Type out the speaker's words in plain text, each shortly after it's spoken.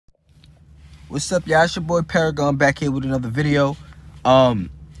What's up, y'all? It's your boy Paragon back here with another video. Like,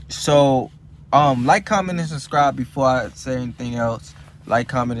 comment, and subscribe before I say anything else. Like,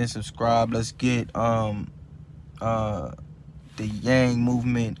 comment, and subscribe. Let's get the Yang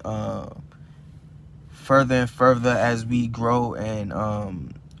movement further and further as we grow, and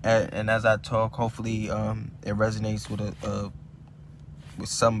as I talk, hopefully it resonates with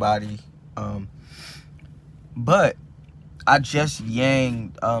somebody. But I just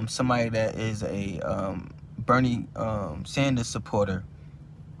yanged somebody that is a Bernie Sanders supporter,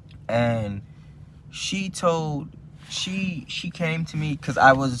 and she came to me because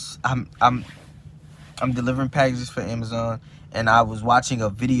I'm delivering packages for Amazon, and I was watching a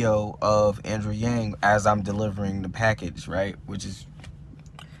video of Andrew Yang as I'm delivering the package, right? Which is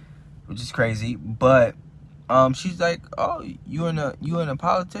crazy. But she's like, "Oh, you in a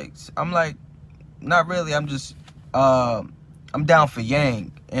politics?" I'm like, "Not really. I'm just I'm down for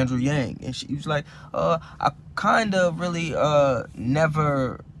Andrew Yang." And she was like, "I kind of really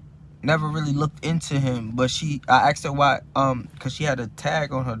never really looked into him." But I asked her why, because she had a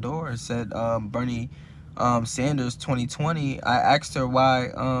tag on her door. It said Bernie Sanders 2020. I asked her why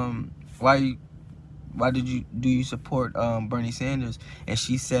do you support Bernie Sanders? And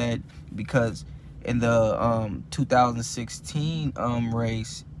she said because in the 2016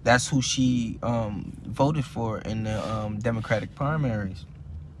 race, that's who she voted for in the Democratic primaries.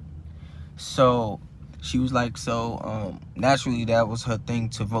 So she was like, naturally that was her thing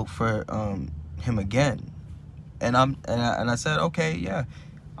to vote for him again. And I said, okay, yeah.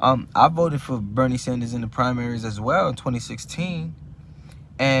 I voted for Bernie Sanders in the primaries as well in 2016.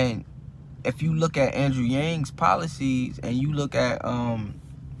 And if you look at Andrew Yang's policies, and you look at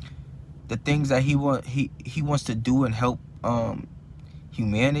the things that he wants to do and help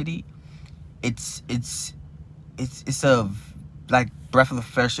humanity, it's a like breath of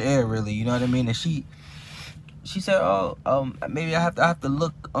fresh air, really. You know what I mean? And she said, "Oh, maybe I have to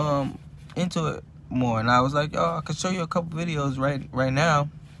look into it more." And I was like, "Oh, I could show you a couple videos right now."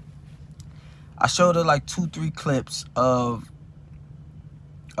 I showed her like 2-3 clips of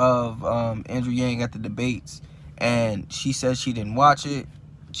Andrew Yang at the debates, and she said she didn't watch it.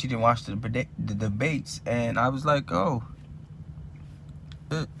 She didn't watch the debates, and I was like, "Oh,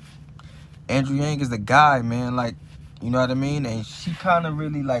 Andrew Yang is the guy, man." Like, you know what I mean? And she kind of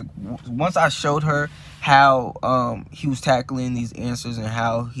really, like, once I showed her how he was tackling these answers, and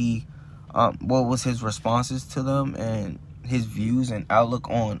how he what was his responses to them, and his views and outlook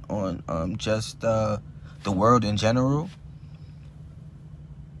on just the world in general,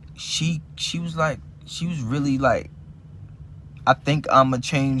 she was really like, I think I'm gonna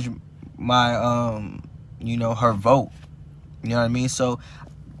change my her vote. You know what I mean? So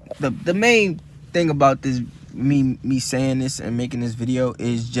the main thing about this, me saying this and making this video,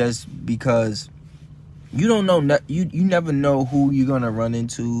 is just because you don't know, you never know who you're gonna run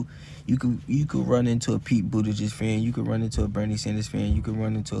into. You could run into a Pete Buttigieg fan, you could run into a Bernie Sanders fan, you could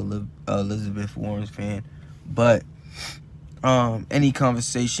run into a Elizabeth Warren fan. But any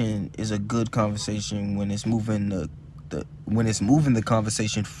conversation is a good conversation when it's moving the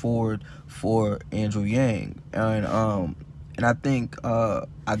conversation forward for Andrew Yang. And I think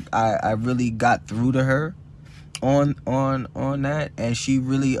I really got through to her on that, and she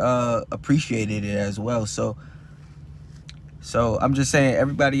really appreciated it as well. So I'm just saying,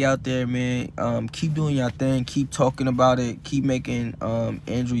 everybody out there, man, keep doing your thing, keep talking about it, keep making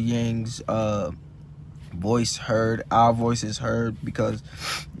Andrew Yang's voice heard, our voices heard, because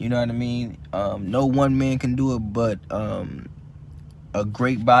you know what I mean, no one man can do it, but a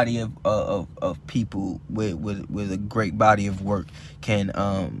great body of people with a great body of work can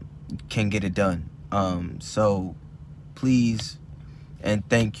get it done. So please and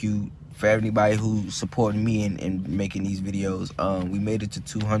thank you for everybody who supported me in making these videos. We made it to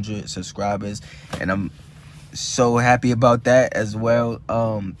 200 subscribers, and I'm so happy about that as well.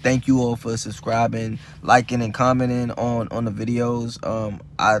 Thank you all for subscribing, liking, and commenting on the videos.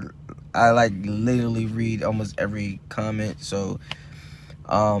 I like literally read almost every comment, so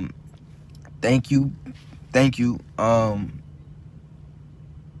thank you.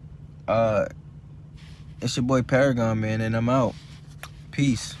 It's your boy Paragon, man, and I'm out.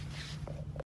 Peace.